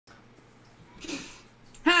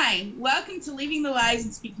Hi, welcome to Leaving the Lies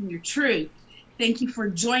and Speaking Your Truth. Thank you for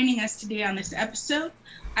joining us today on this episode.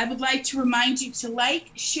 I would like to remind you to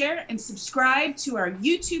like, share, and subscribe to our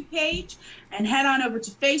YouTube page, and head on over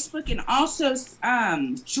to Facebook, and also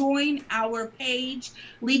join our page,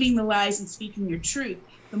 Leaving the Lies and Speaking Your Truth.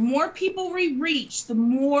 The more people we reach, the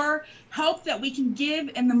more help that we can give,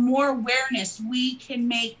 and the more awareness we can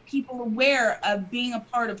make people aware of being a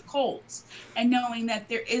part of cults and knowing that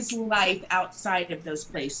there is life outside of those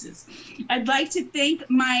places. I'd like to thank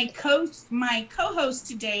my co-host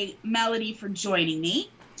today, Melody, for joining me.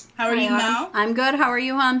 How are you, Mel? I'm good. How are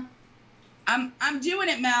you, hon? I'm doing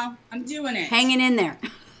it, Mel. I'm doing it. Hanging in there.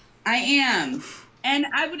 I am. And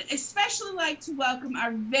I would especially like to welcome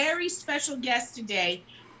our very special guest today,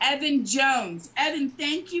 Evan Jones. Evan,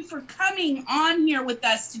 thank you for coming on here with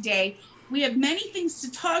us today. We have many things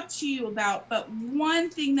to talk to you about, but one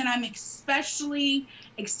thing that I'm especially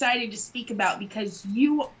excited to speak about, because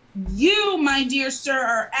you, my dear sir,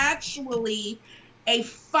 are actually a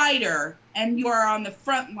fighter and you are on the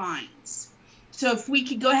front lines. So if we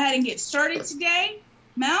could go ahead and get started today,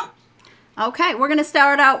 Mel? Okay, we're going to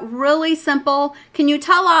start out really simple. Can you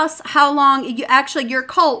tell us how long, your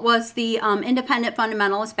cult was the Independent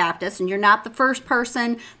Fundamentalist Baptist, and you're not the first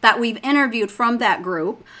person that we've interviewed from that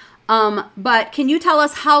group. But can you tell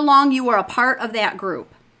us how long you were a part of that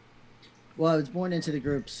group? Well, I was born into the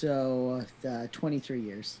group, so 23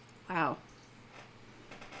 years. Wow.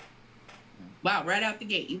 Wow, right out the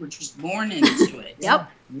gate. You were just born into it. Yep.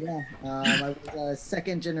 Yeah. I was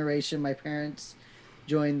second generation. My parents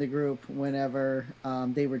joined the group whenever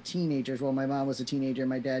they were teenagers. Well, my mom was a teenager.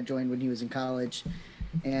 My dad joined when he was in college.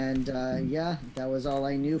 And yeah, that was all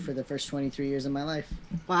I knew for the first 23 years of my life.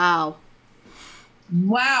 Wow.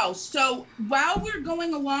 Wow. So while we're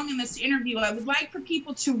going along in this interview, I would like for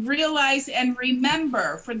people to realize and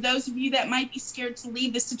remember, for those of you that might be scared to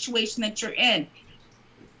leave the situation that you're in,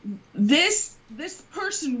 this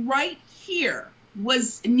person right here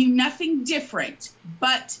knew nothing different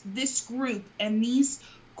but this group and these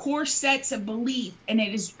core sets of belief, and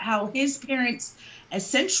it is how his parents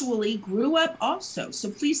essentially grew up also. So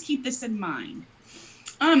please keep this in mind.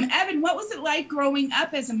 Evan, what was it like growing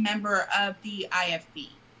up as a member of the IFB?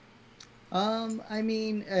 I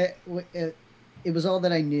mean, it was all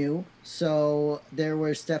that I knew. So there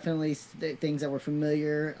was definitely things that were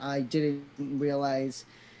familiar. I didn't realize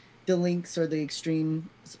the links or the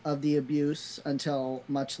extremes of the abuse until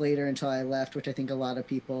much later, until I left, which I think a lot of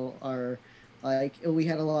people are like. We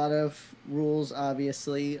had a lot of rules,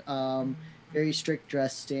 obviously, very strict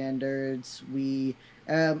dress standards. We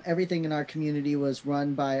everything in our community was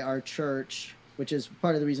run by our church, which is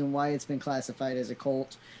part of the reason why it's been classified as a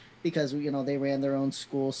cult, because they ran their own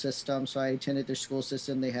school system. So I attended their school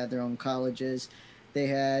system. They had their own colleges. They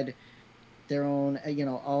had their own,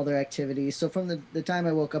 all their activities. So from the time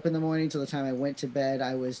I woke up in the morning till the time I went to bed,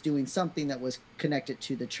 I was doing something that was connected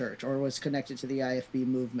to the church or was connected to the IFB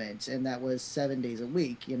movement. And that was 7 days a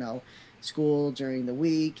week, school during the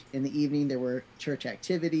week. In the evening, there were church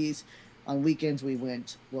activities. On weekends, we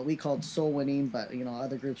went what we called soul winning, but,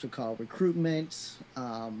 other groups would call recruitment,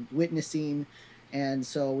 witnessing. And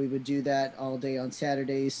so we would do that all day on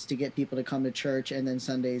Saturdays to get people to come to church. And then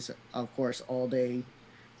Sundays, of course, all day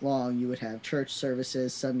long, you would have church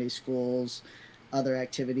services, Sunday schools, other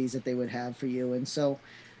activities that they would have for you. And so,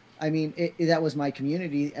 I mean, that was my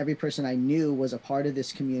community. Every person I knew was a part of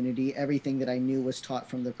this community. Everything that I knew was taught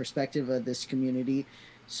from the perspective of this community.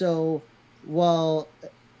 So while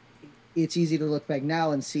it's easy to look back now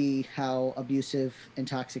and see how abusive and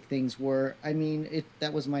toxic things were, I mean,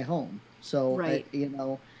 that was my home. So, right.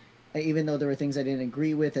 Even though there were things I didn't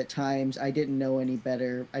agree with at times, I didn't know any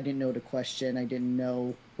better. I didn't know to question. I didn't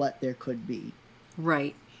know what there could be.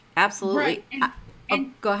 Right. Absolutely. Right.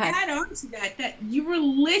 And go ahead. Add on to that you were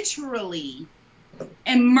literally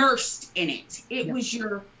immersed in it. It was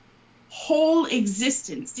your whole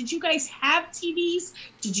existence. Did you guys have TVs?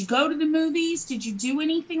 Did you go to the movies? Did you do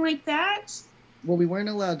anything like that? Well, we weren't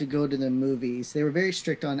allowed to go to the movies. They were very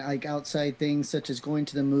strict on outside things such as going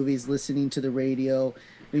to the movies, listening to the radio.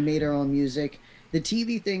 We made our own music. The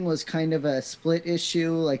TV thing was kind of a split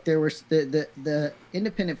issue. Like there was the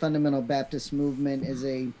Independent Fundamental Baptist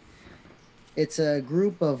movement it's a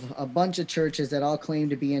group of a bunch of churches that all claim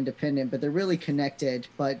to be independent, but they're really connected.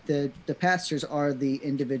 But the pastors are the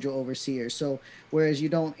individual overseers. So whereas you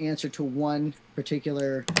don't answer to one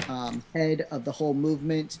particular head of the whole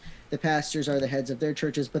movement, the pastors are the heads of their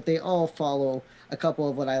churches, but they all follow a couple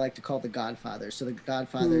of what I like to call the godfathers. So the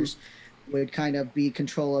godfathers would kind of be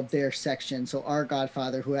control of their section. So our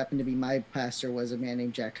godfather, who happened to be my pastor, was a man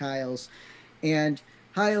named Jack Hyles. And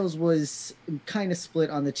Hyles was kind of split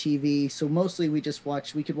on the TV, so mostly we could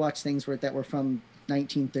watch things that were from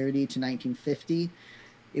 1930 to 1950.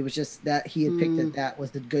 It was just that he had picked that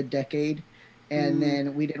was the good decade, and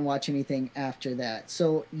then we didn't watch anything after that.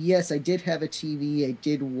 So yes, I did have a TV. I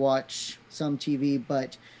did watch some TV,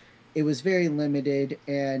 but it was very limited,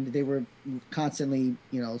 and they were constantly,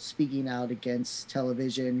 speaking out against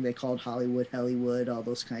television. They called Hollywood, all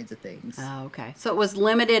those kinds of things. Oh, okay. So it was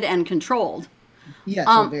limited and controlled. Yeah,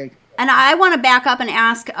 so very. And I want to back up and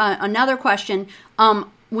ask another question.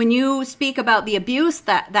 When you speak about the abuse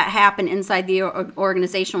that happened inside the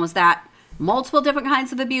organization, was that multiple different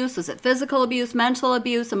kinds of abuse? Was it physical abuse, mental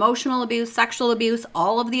abuse, emotional abuse, sexual abuse,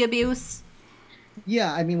 all of the abuse?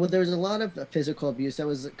 Yeah, I mean, well, there was a lot of physical abuse. That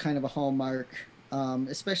was kind of a hallmark,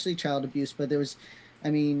 especially child abuse. But it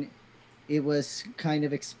was kind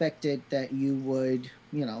of expected that you would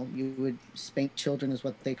spank children, is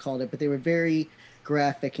what they called it. But they were very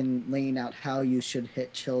graphic in laying out how you should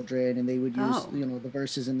hit children, and they would use the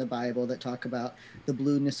verses in the Bible that talk about the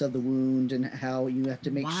blueness of the wound and how you have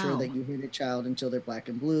to make sure that you hit a child until they're black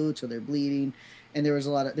and blue, till they're bleeding. And there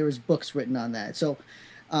was books written on that. So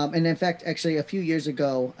and in fact, actually, a few years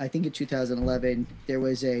ago, I think in 2011, it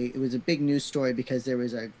was a big news story because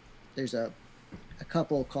there's a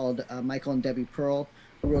couple called Michael and Debbie Pearl,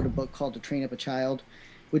 who wrote a book called To Train Up a Child,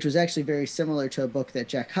 which was actually very similar to a book that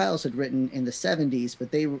Jack Hyles had written in the 70s,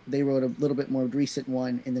 but they wrote a little bit more recent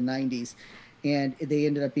one in the 90s. And they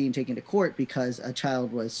ended up being taken to court because a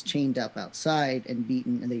child was chained up outside and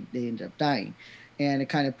beaten, and they ended up dying. And it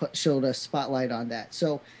kind of showed a spotlight on that.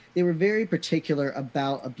 So they were very particular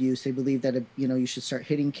about abuse. They believed that you should start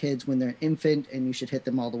hitting kids when they're an infant, and you should hit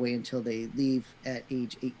them all the way until they leave at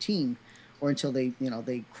age 18, or until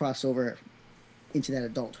they cross over into that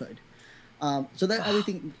adulthood. So that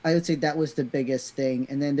I would say that was the biggest thing.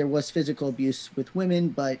 And then there was physical abuse with women,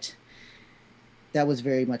 but that was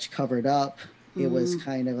very much covered up. It was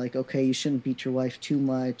kind of like, okay, you shouldn't beat your wife too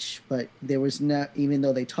much, but there was not, even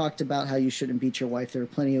though they talked about how you shouldn't beat your wife, there were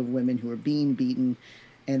plenty of women who were being beaten,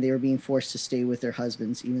 and they were being forced to stay with their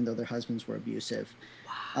husbands, even though their husbands were abusive.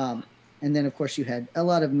 Wow. And then, of course, you had a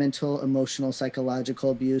lot of mental, emotional,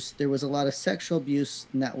 psychological abuse. There was a lot of sexual abuse,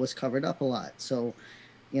 and that was covered up a lot. So,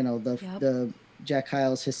 the Jack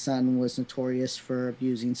Hyles, his son, was notorious for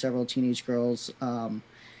abusing several teenage girls.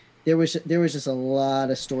 There was just a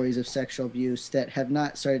lot of stories of sexual abuse that have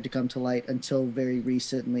not started to come to light until very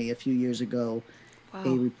recently. A few years ago, a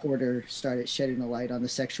reporter started shedding a light on the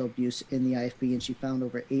sexual abuse in the IFB, and she found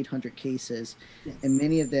over 800 cases, and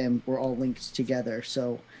many of them were all linked together.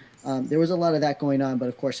 So there was a lot of that going on, but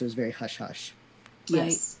of course it was very hush-hush.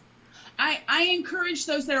 Yes. I encourage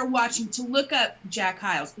those that are watching to look up Jack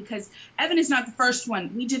Hyles, because Evan is not the first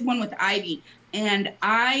one. We did one with Ivy, and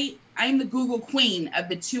I'm the Google queen of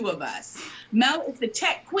the two of us. Mel is the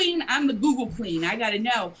tech queen. I'm the Google queen. I got to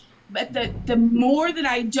know. But the more that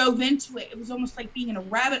I dove into it, it was almost like being in a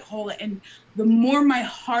rabbit hole. And the more my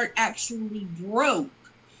heart actually broke,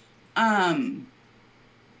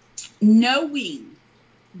 knowing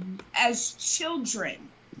as children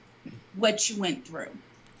what you went through.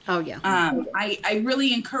 Oh, yeah. I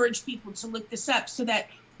really encourage people to look this up so that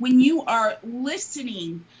when you are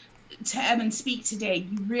listening to Evan speak today,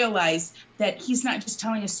 you realize that he's not just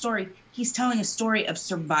telling a story, he's telling a story of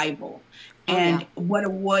survival and what a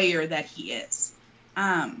warrior that he is.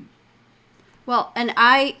 Well, and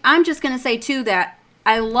I'm just going to say, too, that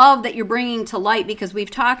I love that you're bringing to light, because we've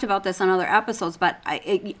talked about this on other episodes, but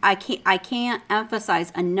I can't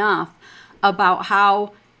emphasize enough about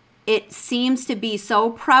how it seems to be so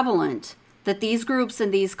prevalent that these groups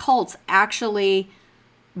and these cults actually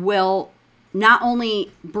will not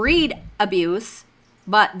only breed abuse,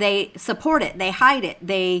 but they support it, they hide it,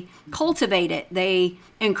 they cultivate it, they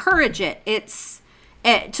encourage it. It's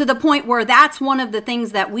to the point where that's one of the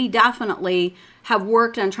things that we definitely have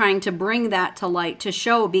worked on trying to bring that to light, to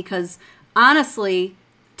show, because honestly,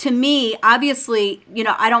 to me, obviously,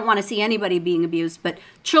 I don't want to see anybody being abused, but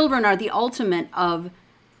children are the ultimate of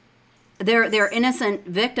they're innocent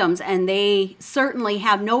victims, and they certainly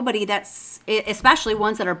have nobody that's, especially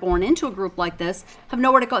ones that are born into a group like this, have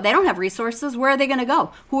nowhere to go. They don't have resources. Where are they going to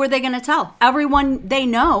go? Who are they going to tell? Everyone they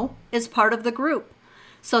know is part of the group.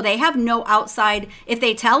 So they have no outside. If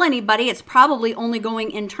they tell anybody, it's probably only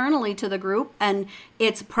going internally to the group, and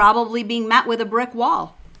it's probably being met with a brick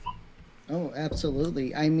wall. Oh,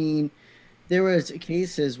 absolutely. I mean, there was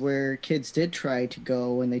cases where kids did try to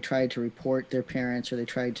go and they tried to report their parents or they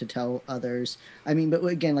tried to tell others. I mean, but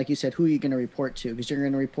again, like you said, who are you going to report to? Because you're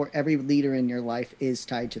going to report, every leader in your life is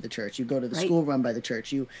tied to the church. You go to the Right. school run by the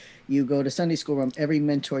church. You go to Sunday school run, every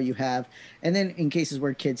mentor you have. And then in cases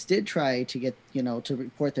where kids did try to get, to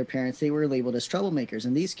report their parents, they were labeled as troublemakers.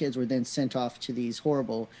 And these kids were then sent off to these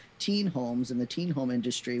horrible teen homes in the teen home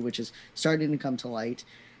industry, which is starting to come to light.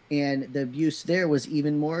 And the abuse there was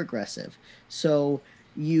even more aggressive. So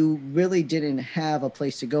you really didn't have a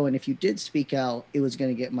place to go. And if you did speak out, it was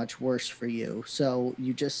going to get much worse for you. So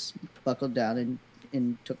you just buckled down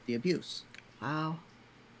and took the abuse. Wow.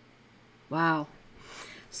 Wow.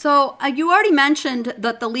 So you already mentioned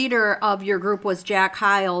that the leader of your group was Jack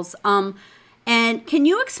Hyles. And can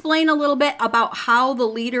you explain a little bit about how the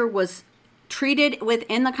leader was treated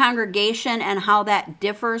within the congregation and how that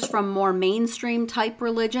differs from more mainstream type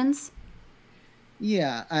religions?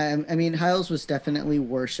 Yeah, I mean, Hyles was definitely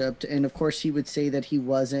worshipped. And of course, he would say that he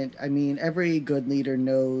wasn't. I mean, every good leader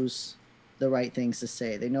knows the right things to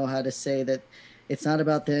say. They know how to say that it's not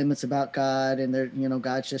about them, it's about God. And they're,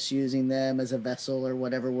 God's just using them as a vessel or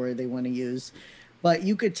whatever word they want to use. But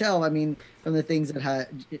you could tell, I mean, from the things that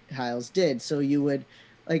Hyles did. So we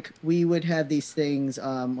would have these things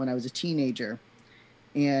when I was a teenager.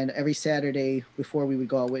 And every Saturday before we would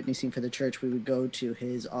go out witnessing for the church, we would go to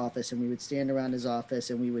his office and we would stand around his office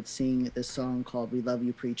and we would sing this song called "We Love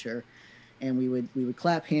You, Preacher." And we would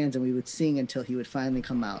clap hands and we would sing until he would finally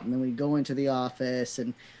come out. And then we'd go into the office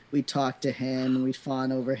and we'd talk to him and we'd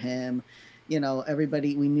fawn over him.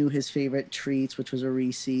 Everybody, we knew his favorite treats, which was a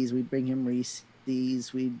Reese's. We'd bring him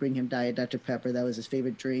Reese's. We'd bring him Diet Dr. Pepper. That was his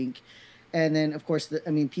favorite drink. And then, of course,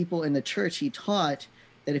 people in the church, he taught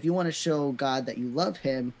that if you want to show God that you love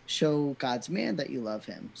him, show God's man that you love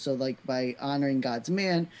him. So by honoring God's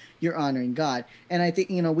man, you're honoring God. And I think,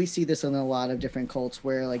 we see this in a lot of different cults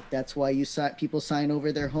where that's why people sign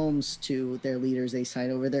over their homes to their leaders. They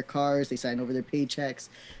sign over their cars, they sign over their paychecks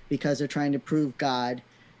because they're trying to prove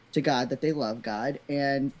to God that they love God,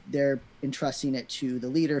 and they're entrusting it to the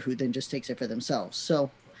leader who then just takes it for themselves.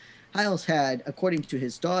 So Hyles had, according to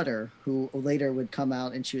his daughter, who later would come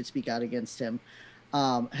out and she would speak out against him,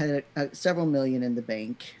 had several million in the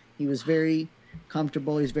bank. He was very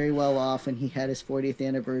comfortable. He's very well off, and he had his 40th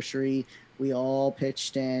anniversary. We all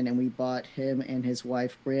pitched in, and we bought him and his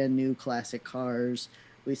wife brand new classic cars.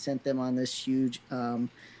 We sent them on this huge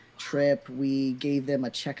trip. We gave them a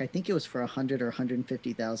check. I think it was for $100,000 or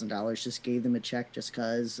 $150,000. Just gave them a check just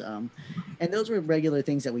because. And those were regular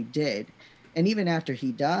things that we did. And even after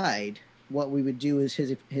he died, what we would do is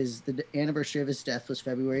the anniversary of his death was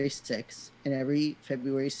February 6th, and every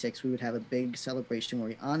February 6th we would have a big celebration where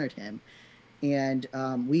we honored him. And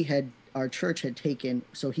our church had taken,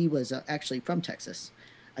 so he was actually from Texas.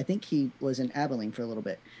 I think he was in Abilene for a little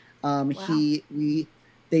bit. Wow.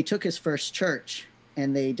 They took his first church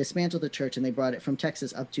and they dismantled the church and they brought it from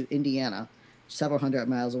Texas up to Indiana, several hundred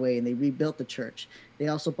miles away, and they rebuilt the church. They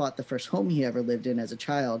also bought the first home he ever lived in as a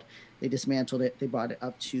child. They dismantled it. They brought it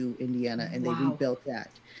up to Indiana, and they rebuilt that.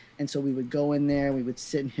 And so we would go in there. We would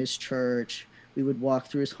sit in his church. We would walk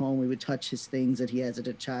through his home. We would touch his things that he has as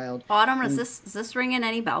a child. Autumn, is this ringing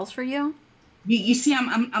any bells for you? You see,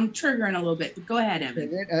 I'm triggering a little bit. But go ahead,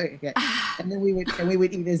 Evan. Okay. And then we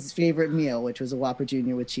would eat his favorite meal, which was a Whopper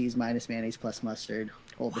Jr. with cheese minus mayonnaise plus mustard,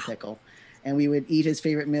 hold the pickle. And we would eat his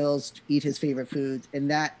favorite meals, eat his favorite foods,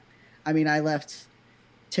 and I left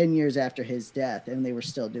 10 years after his death, and they were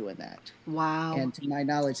still doing that. Wow. And to my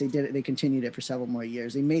knowledge, they did it. They continued it for several more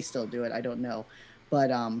years. They may still do it. I don't know.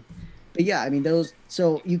 But yeah,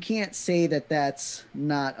 so you can't say that that's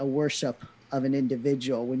not a worship of an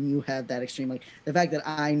individual when you have that extreme. Like the fact that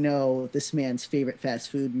I know this man's favorite fast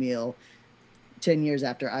food meal 10 years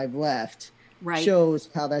after I've left shows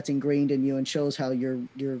how that's ingrained in you and shows how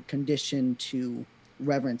you're conditioned to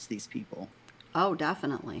reverence these people. Oh,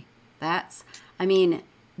 definitely. That's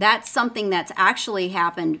something that's actually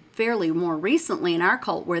happened fairly more recently in our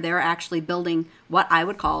cult, where they're actually building what I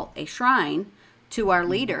would call a shrine to our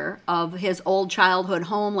leader of his old childhood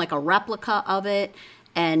home, like a replica of it.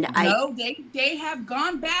 And they have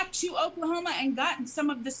gone back to Oklahoma and gotten some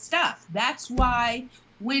of the stuff. That's why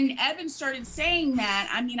when Evan started saying that,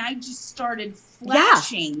 I just started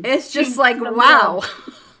flashing. Yeah, it's just like, wow.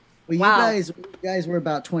 Well, you guys were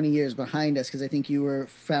about 20 years behind us, because I think you were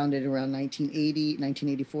founded around 1980,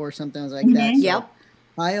 1984, something like that. So yep.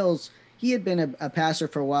 Hyles, he had been a pastor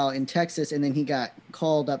for a while in Texas, and then he got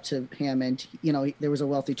called up to Hammond. There was a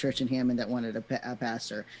wealthy church in Hammond that wanted a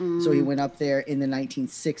pastor. So he went up there in the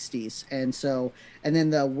 1960s. And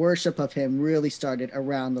then the worship of him really started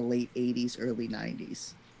around the late 80s, early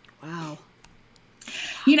 90s. Wow.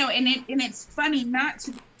 You know, and it's funny, not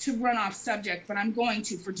to run off subject, but I'm going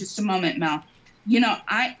to for just a moment, Mel. You know,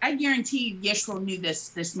 I guarantee you Yishro knew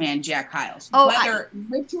this man, Jack Hyles, whether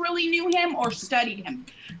literally knew him or studied him.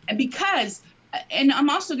 And because, and I'm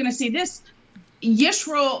also going to say this,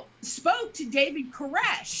 Yishro spoke to David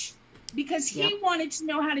Koresh because he wanted to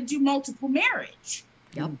know how to do multiple marriage.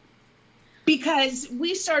 Yep. Because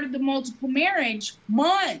we started the multiple marriage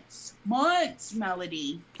months,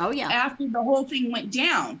 Melody. Oh yeah. After the whole thing went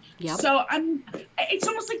down. Yep. So it's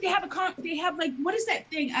almost like they have like, what is that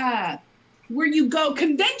thing? Where you go,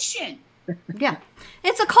 convention. Yeah.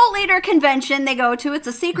 It's a cult leader convention they go to. It's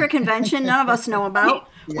a secret convention none of us know about,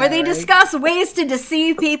 where they discuss ways to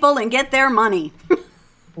deceive people and get their money.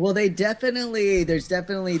 Well, I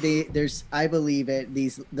believe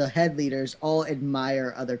the head leaders all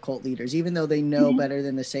admire other cult leaders, even though they know better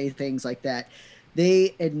than to say things like that.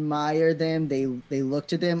 They admire them. They look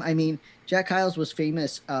to them. I mean, Jack Hyles was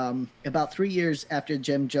famous about 3 years after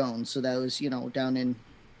Jim Jones. So that was, down in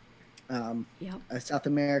South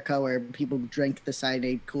America, where people drank the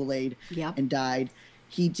cyanide Kool-Aid and died.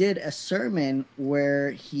 He did a sermon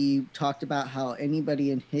where he talked about how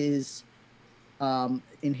anybody in his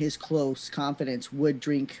close confidence would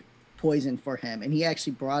drink poison for him. And he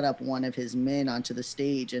actually brought up one of his men onto the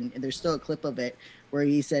stage, and there's still a clip of it where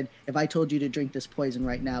he said, if I told you to drink this poison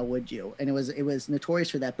right now, would you? And it was notorious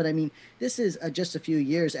for that. But I mean, this is just a few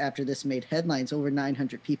years after this made headlines. Over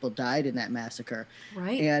 900 people died in that massacre.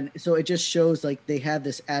 Right. And so it just shows like they have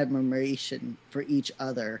this admiration for each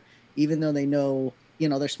other, even though they know,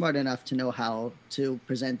 they're smart enough to know how to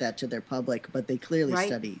present that to their public, but they clearly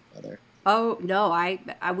study each other. Oh no,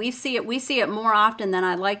 we see it more often than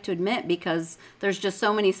I'd like to admit, because there's just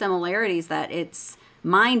so many similarities that it's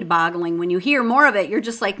mind-boggling. When you hear more of it, you're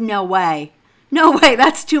just like, no way,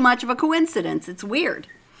 that's too much of a coincidence. It's weird.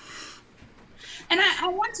 And I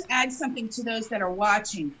want to add something to those that are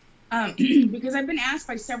watching, because I've been asked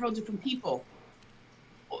by several different people,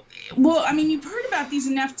 well, I mean, you've heard about these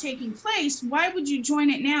enough taking place, why would you join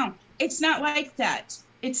it now? It's not like that.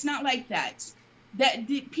 That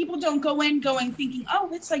people don't go in going thinking, oh,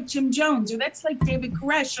 that's like Jim Jones, or that's like David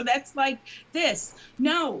Koresh, or that's like this.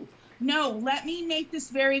 No, let me make this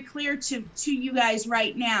very clear to you guys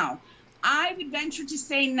right now. I would venture to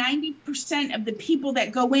say 90% of the people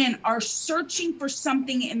that go in are searching for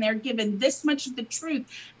something, and they're given this much of the truth.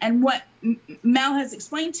 And what Mel has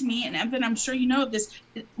explained to me, and Evan, I'm sure you know of this,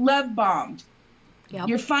 love bombed. Yep.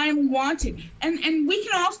 You're finally wanted. And we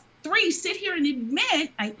can all three sit here and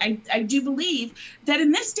admit, I do believe that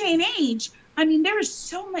in this day and age, I mean, there is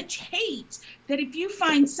so much hate that if you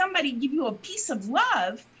find somebody give you a piece of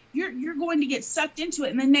love, you're going to get sucked into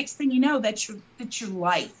it. And the next thing you know, that's your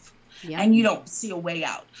life. Yep. And you don't see a way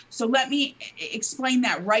out. So let me explain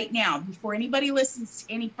that right now before anybody listens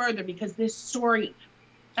any further, because this story,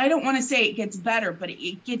 I don't want to say it gets better, but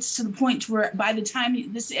it gets to the point where by the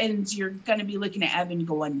time this ends, you're going to be looking at Evan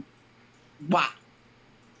going, wow.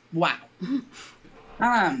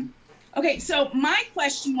 Okay, so my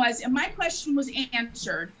question was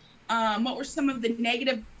answered. What were some of the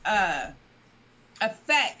negative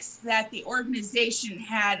effects that the organization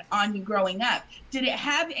had on you growing up? Did it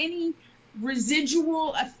have any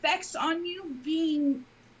residual effects on you being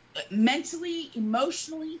mentally,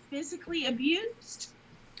 emotionally, physically abused?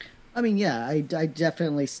 I mean, yeah, I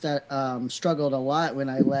definitely struggled a lot when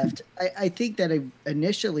I left. I think that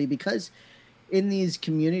initially, because in these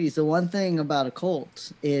communities, the one thing about a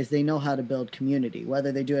cult is they know how to build community, whether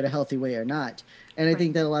they do it a healthy way or not. And I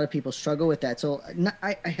think that a lot of people struggle with that. So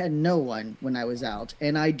I had no one when I was out,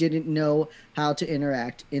 and I didn't know how to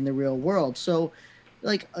interact in the real world. So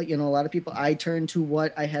like, a lot of people, I turned to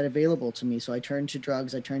what I had available to me. So I turned to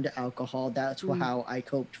drugs, I turned to alcohol. That's how I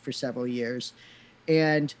coped for several years.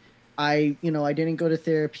 And I didn't go to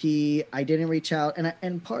therapy. I didn't reach out.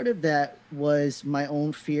 And part of that was my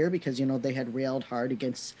own fear, because, they had railed hard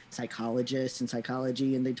against psychologists and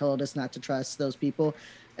psychology, and they told us not to trust those people.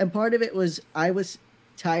 And part of it was I was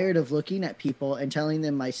tired of looking at people and telling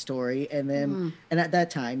them my story. And then, and at that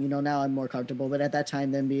time, now I'm more comfortable, but at that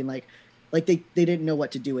time, them being like they didn't know what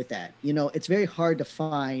to do with that. It's very hard to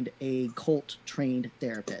find a cult trained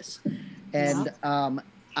therapist. And,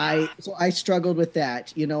 I struggled with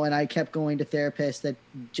that, and I kept going to therapists that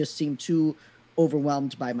just seemed too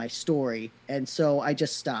overwhelmed by my story. And so I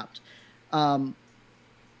just stopped. And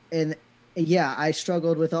yeah, I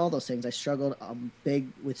struggled with all those things. I struggled big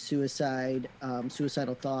with suicide,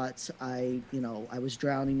 suicidal thoughts. I was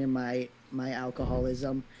drowning in my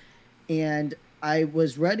alcoholism, and I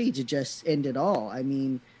was ready to just end it all. I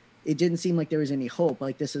mean, it didn't seem like there was any hope.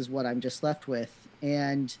 Like, this is what I'm just left with.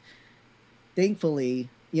 And thankfully,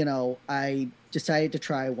 I decided to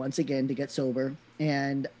try once again to get sober,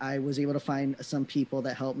 and I was able to find some people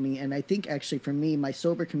that helped me. And I think actually for me, my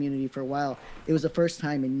sober community for a while, it was the first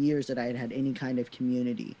time in years that I had had any kind of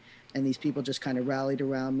community. And these people just kind of rallied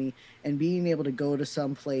around me, and being able to go to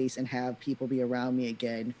some place and have people be around me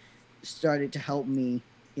again started to help me,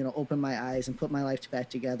 open my eyes and put my life back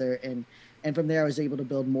together. And from there, I was able to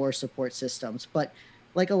build more support systems. But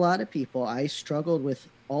like a lot of people, I struggled with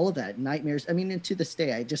all of that nightmares. I mean, and to this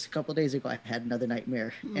day, just a couple of days ago, I had another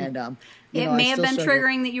nightmare, and It may have been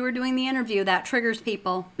triggering that you were doing the interview. That triggers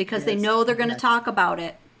people because they know they're going to talk about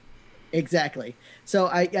it. Exactly. So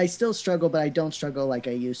I still struggle, but I don't struggle like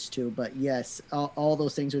I used to. But yes, all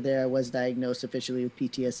those things were there. I was diagnosed officially with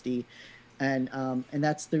PTSD, and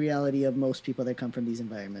that's the reality of most people that come from these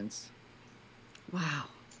environments. Wow.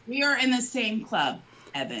 We are in the same club,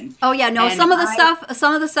 Evan. Oh yeah, no. And some of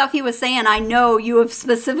the stuff he was saying, I know you have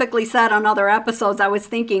specifically said on other episodes. I was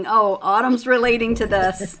thinking, oh, Autumn's relating to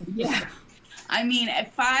this. Yeah. I mean,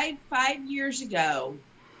 at five years ago,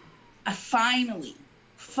 finally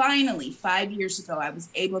 5 years ago, I was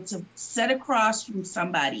able to sit across from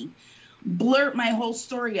somebody, blurt my whole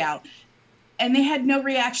story out, and they had no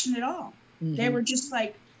reaction at all. Mm-hmm. They were just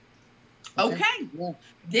like, okay, yeah.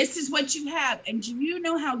 This is what you have. And do you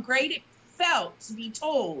know how great it felt to be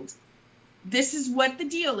told, this is what the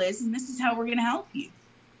deal is, and this is how we're going to help you.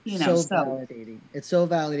 Validating. It's so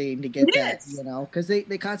validating to get that, because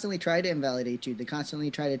they constantly try to invalidate you. They constantly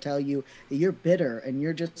try to tell you that you're bitter and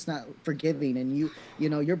you're just not forgiving, and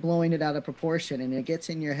you're blowing it out of proportion, and it gets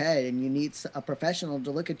in your head, and you need a professional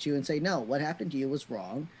to look at you and say, no, what happened to you was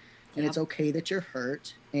wrong, and it's okay that you're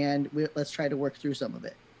hurt, and let's try to work through some of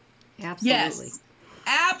it. Absolutely. Yes,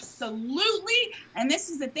 absolutely. And this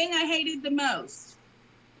is the thing I hated the most.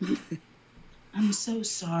 I'm so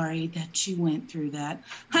sorry that you went through that.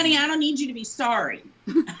 Honey, I don't need you to be sorry.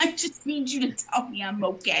 I just need you to tell me I'm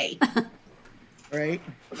okay. Right?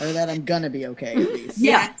 Or that I'm gonna be okay, at least.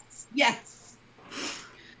 Yes.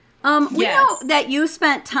 We know that you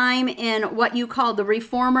spent time in what you call the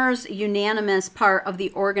Reformers Unanimous part of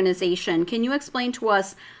the organization. Can you explain to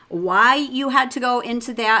us why you had to go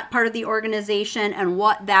into that part of the organization and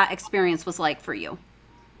what that experience was like for you?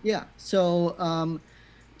 Yeah.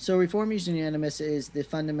 So Reformers Unanimous is the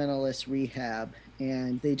fundamentalist rehab,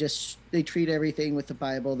 and they treat everything with the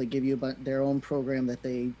Bible. They give you their own program that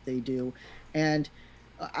they do. And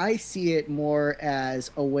I see it more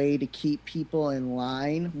as a way to keep people in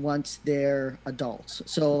line once they're adults.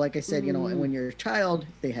 So like I said, when you're a child,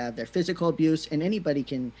 they have their physical abuse, and anybody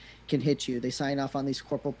can hit you. They sign off on these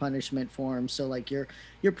corporal punishment forms. So like your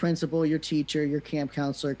principal, your teacher, your camp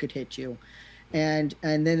counselor could hit you. And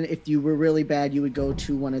then if you were really bad, you would go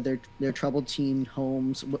to one of their troubled teen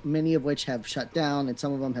homes, many of which have shut down, and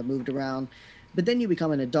some of them have moved around. But then you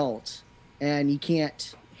become an adult, and you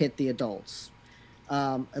can't hit the adults,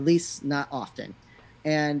 at least not often.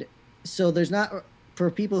 And so there's not, for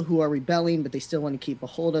people who are rebelling, but they still want to keep a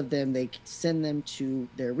hold of them, they send them to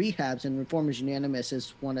their rehabs, and Reformers Unanimous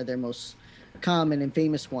is one of their most common and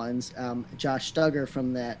famous ones. Josh Duggar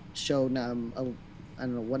from that show, I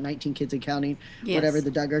don't know what, 19 Kids and Counting, whatever, the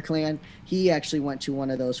Duggar clan. He actually went to one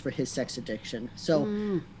of those for his sex addiction. So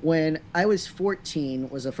when I was 14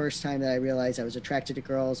 was the first time that I realized I was attracted to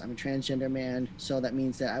girls. I'm a transgender man, so that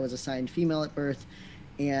means that I was assigned female at birth,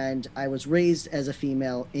 and I was raised as a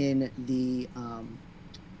female in the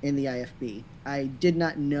IFB. I did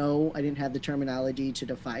not know, I didn't have the terminology to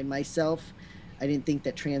define myself. I didn't think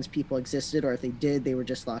that trans people existed, or if they did, they were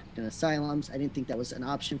just locked in asylums. I didn't think that was an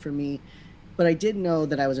option for me. But I did know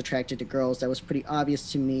that I was attracted to girls. That was pretty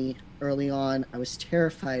obvious to me early on. I was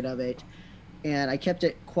terrified of it, and I kept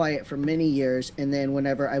it quiet for many years. And then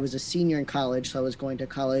whenever I was a senior in college, so I was going to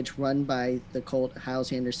college run by the cult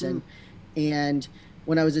Hyles Anderson, and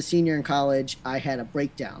when I was a senior in college, I had a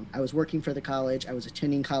breakdown. I was working for the college. I was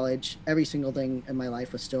attending college. Every single thing in my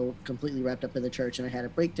life was still completely wrapped up in the church, and I had a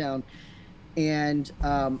breakdown. And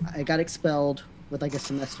I got expelled with like a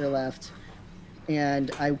semester left.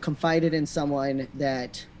 And I confided in someone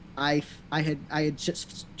that I had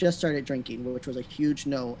just started drinking, which was a huge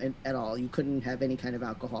no at all. You couldn't have any kind of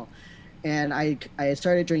alcohol. And I had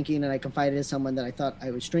started drinking, and I confided in someone that I thought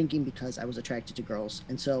I was drinking because I was attracted to girls.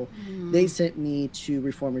 And so they sent me to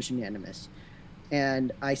Reformers Unanimous.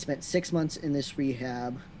 And I spent 6 months in this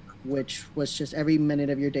rehab, which was just every minute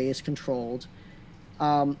of your day is controlled.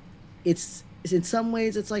 It's in some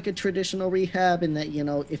ways it's like a traditional rehab in that,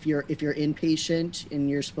 if you're inpatient and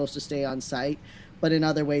you're supposed to stay on site, but in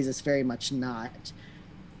other ways it's very much not.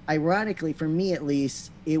 ironically, for me at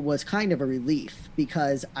least, it was kind of a relief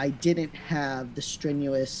because I didn't have the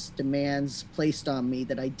strenuous demands placed on me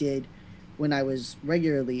that I did when I was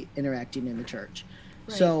regularly interacting in the church.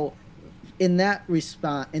 Right. So in that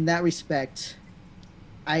respect,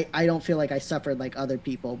 I don't feel like I suffered like other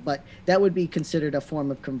people, but that would be considered a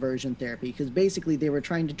form of conversion therapy because basically they were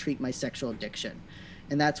trying to treat my sexual addiction.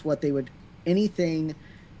 And that's what they would, anything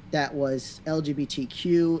that was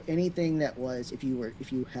LGBTQ, anything that was, if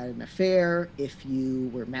you had an affair, if you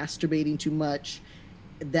were masturbating too much,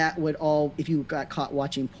 that would all, if you got caught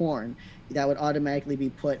watching porn, that would automatically be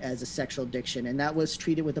put as a sexual addiction. And that was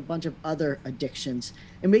treated with a bunch of other addictions.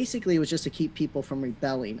 And basically it was just to keep people from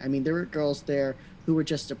rebelling. I mean, there were girls there who were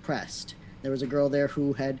just depressed. There was a girl there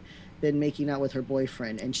who had been making out with her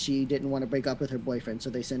boyfriend and she didn't want to break up with her boyfriend, so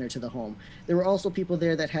they sent her to the home. There were also people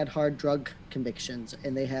there that had hard drug convictions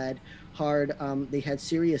and they had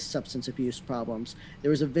serious substance abuse problems.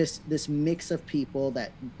 There was this mix of people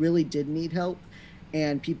that really did need help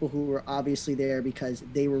and people who were obviously there because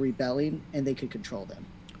they were rebelling and they could control them.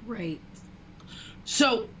 Right.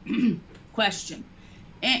 So, question.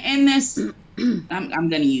 In this, I'm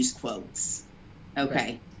going to use quotes.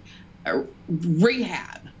 Okay. Right.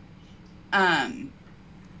 Rehab.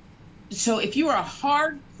 So if you are a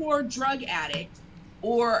hardcore drug addict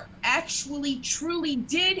or actually truly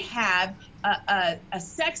did have a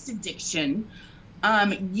sex addiction,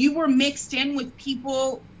 you were mixed in with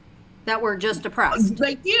people that were just depressed,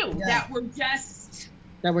 like you, yeah. that were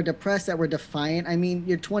depressed, that were defiant. I mean,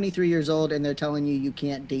 you're 23 years old and they're telling you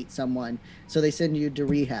can't date someone, so they send you to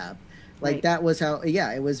rehab. Like right. That was how,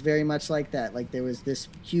 yeah, it was very much like that. Like there was this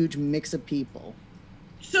huge mix of people.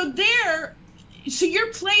 So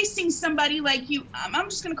you're placing somebody like you, I'm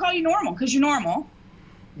just going to call you normal because you're normal.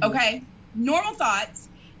 Okay. Normal thoughts.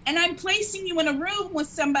 And I'm placing you in a room with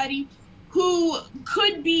somebody who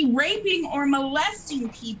could be raping or molesting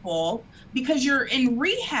people because you're in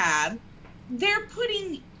rehab. They're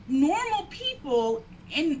putting normal people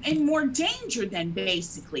in more danger than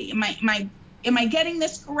basically. Am I getting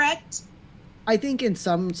this correct? I think in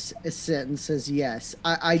some sentences, yes.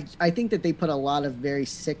 I think that they put a lot of very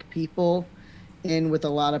sick people in with a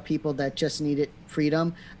lot of people that just needed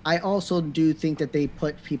freedom. I also do think that they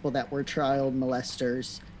put people that were child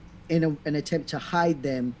molesters in an attempt to hide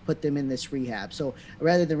them, put them in this rehab. So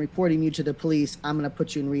rather than reporting you to the police, I'm going to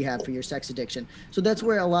put you in rehab for your sex addiction. So that's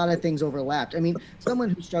where a lot of things overlapped. I mean,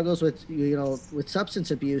 someone who struggles with, with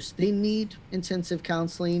substance abuse, they need intensive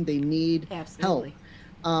counseling. They need Absolutely.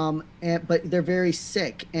 help. But they're very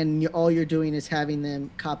sick, and all you're doing is having them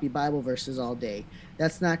copy Bible verses all day.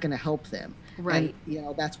 That's not going to help them. Right.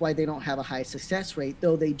 And, that's why they don't have a high success rate,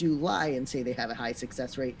 though they do lie and say they have a high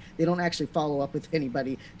success rate. They don't actually follow up with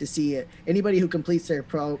anybody to see it. Anybody who completes their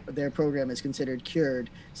program is considered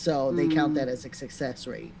cured, so they count that as a success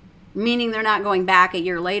rate. Meaning they're not going back a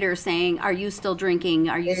year later saying, are you still drinking?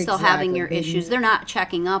 Are you still having your issues? They're not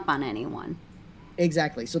checking up on anyone.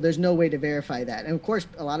 Exactly. So there's no way to verify that. And of course,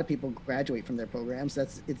 a lot of people graduate from their programs.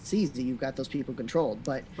 It's easy. You've got those people controlled,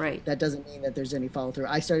 but right. That doesn't mean that there's any follow through.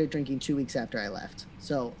 I started drinking 2 weeks after I left.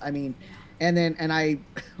 So, I mean,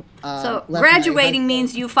 so graduating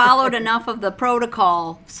means you followed enough of the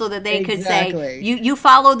protocol so that they could say, you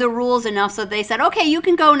followed the rules enough so they said, okay, you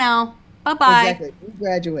can go now. Bye-bye. Exactly. We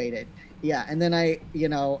graduated. Yeah. And then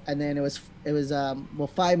and then it was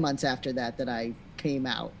 5 months after that I came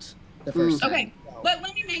out the first time. Okay. But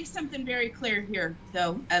let me make something very clear here,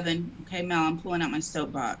 though, Evan. Okay, Mel, I'm pulling out my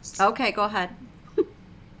soapbox. Okay, go ahead.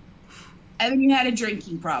 Evan, you had a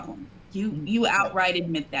drinking problem. You outright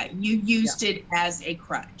admit that. You used it as a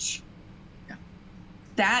crutch.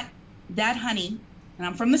 Yeah. That honey, and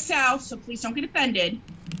I'm from the South, so please don't get offended,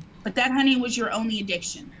 but that honey was your only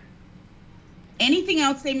addiction. Anything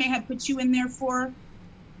else they may have put you in there for,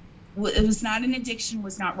 it was not an addiction,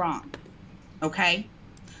 was not wrong. Okay?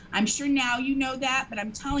 I'm sure now you know that, but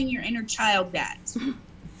I'm telling your inner child that.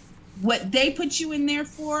 What they put you in there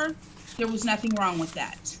for, there was nothing wrong with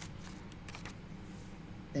that.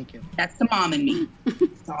 Thank you. That's the mom in me.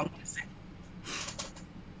 That's all I'm going to say.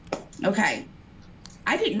 Okay.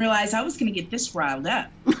 I didn't realize I was going to get this riled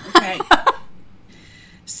up. Okay.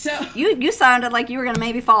 So you sounded like you were going to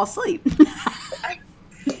maybe fall asleep.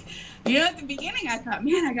 At the beginning, I thought,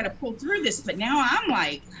 man, I got to pull through this. But now I'm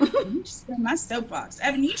like, you just in my soapbox.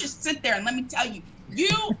 Evan, you just sit there and let me tell you, you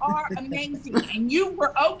are amazing. And you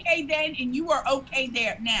were okay then, and you are okay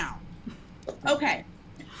there now. Okay.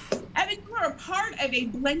 Evan, you are a part of a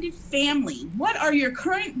blended family. What are your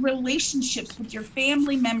current relationships with your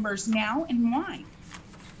family members now, and why?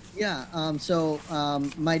 Yeah. So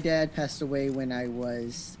my dad passed away when I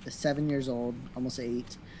was 7 years old, almost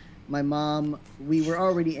 8. my mom, we were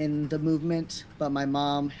already in the movement, but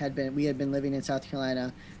we had been living in South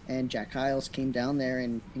Carolina, and Jack Hyles came down there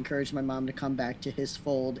and encouraged my mom to come back to his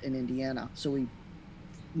fold in Indiana. So we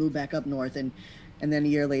moved back up north, and then a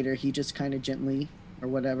year later, he just kind of gently or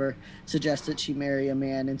whatever suggested she marry a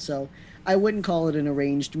man. And so I wouldn't call it an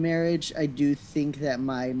arranged marriage. I do think that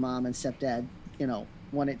my mom and stepdad,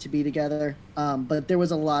 wanted to be together. But there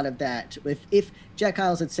was a lot of that. If Jack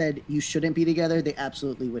Hyles had said you shouldn't be together, they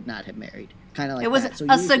absolutely would not have married. Kind of like it was that. So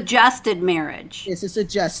a suggested marriage. It's a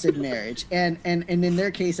suggested marriage, and in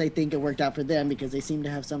their case, I think it worked out for them because they seem to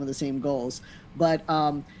have some of the same goals. But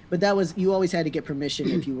that was, you always had to get permission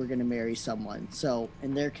if you were going to marry someone. So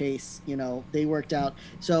in their case, they worked out.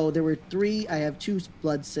 So there were three. I have two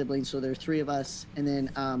blood siblings, so there are three of us, and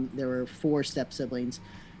then there were four step siblings,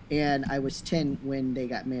 and I was 10 when they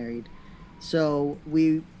got married. So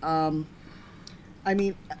we, I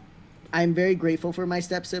mean, I'm very grateful for my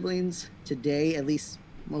step siblings today, at least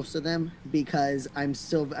most of them, because I'm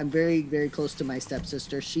very, very close to my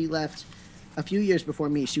stepsister. She left a few years before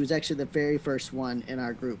me. She was actually the very first one in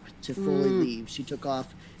our group to fully leave. She took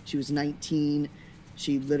off. She was 19.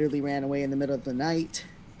 She literally ran away in the middle of the night,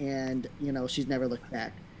 and she's never looked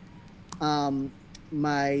back.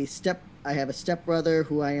 I have a stepbrother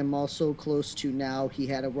who I am also close to now. He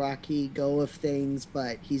had a rocky go of things,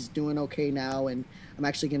 but he's doing okay now, and I'm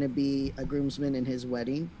actually going to be a groomsman in his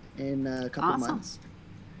wedding in a couple months.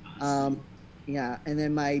 Yeah, and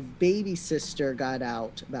then my baby sister got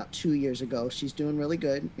out about 2 years ago. She's doing really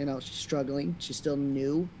good. She's struggling. She's still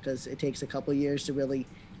new because it takes a couple years to really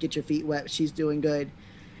get your feet wet. She's doing good.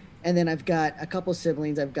 And then I've got a couple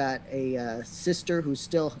siblings. I've got a sister who's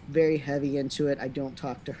still very heavy into it. I don't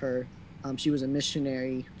talk to her. She was a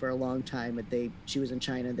missionary for a long time, but she was in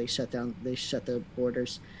China. They shut the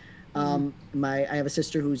borders. I have a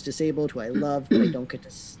sister who's disabled, who I love, but I don't get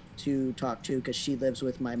to talk to because she lives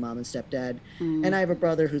with my mom and stepdad. And I have a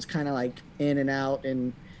brother who's kind of like in and out,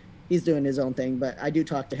 and he's doing his own thing, but I do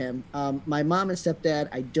talk to him. My mom and stepdad,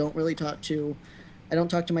 I don't really talk to. I don't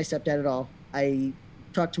talk to my stepdad at all. I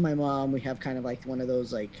talk to my mom. We have kind of like one of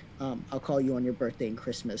those I'll call you on your birthday and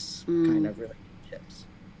Christmas kind of relationships.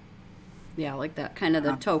 Yeah, like that kind of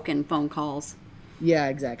the token phone calls. Yeah,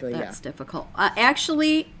 exactly. That's difficult.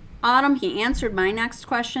 Actually, Autumn, he answered my next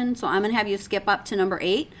question, so I'm going to have you skip up to number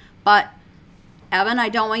 8. But, Evan, I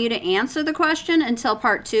don't want you to answer the question until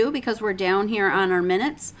part 2 because we're down here on our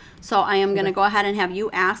minutes. So I am going to go ahead and have you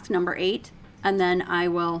ask number 8, and then I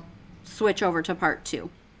will switch over to part 2.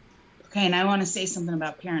 Okay, and I want to say something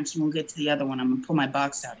about parents, and we'll get to the other one. I'm going to pull my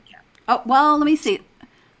box out again. Oh, well, let me see.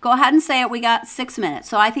 Go ahead and say it. We got 6 minutes,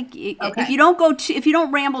 so I think if you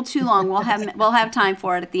don't ramble too long, we'll have time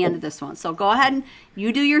for it at the end of this one. So go ahead and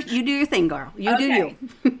you do your thing, girl. You do you.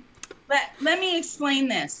 Let me explain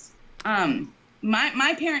this.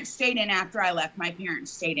 My parents stayed in after I left. My parents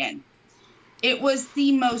stayed in. It was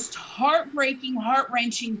the most heartbreaking,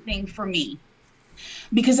 heart-wrenching thing for me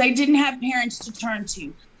because I didn't have parents to turn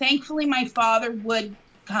to. Thankfully, my father would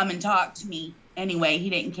come and talk to me anyway. He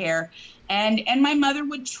didn't care. And my mother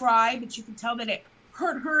would try, but you could tell that it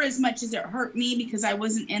hurt her as much as it hurt me because I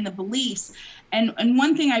wasn't in the beliefs. And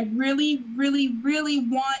one thing I really, really, really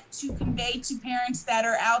want to convey to parents that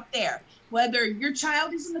are out there, whether your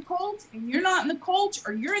child is in the cult and you're not in the cult,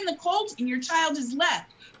 or you're in the cult and your child is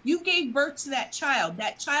left, you gave birth to that child.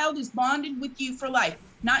 That child is bonded with you for life,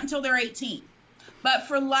 not until they're 18, but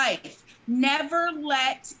for life. Never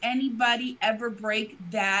let anybody ever break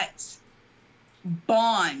that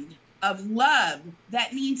bond of love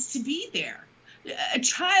that needs to be there. A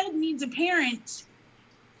child needs a parent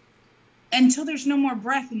until there's no more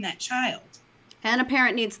breath in that child. And a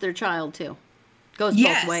parent needs their child too. Goes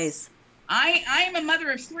both ways. I am a mother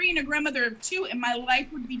of 3 and a grandmother of 2, and my life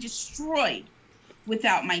would be destroyed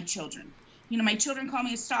without my children. My children call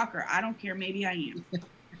me a stalker. I don't care. Maybe I am.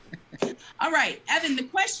 All right, Evan, the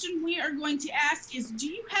question we are going to ask is, do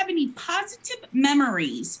you have any positive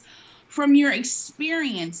memories from your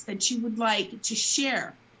experience that you would like to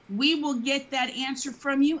share? We will get that answer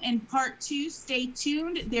from you in part 2. Stay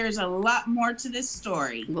tuned. There's a lot more to this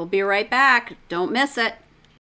story. We'll be right back. Don't miss it.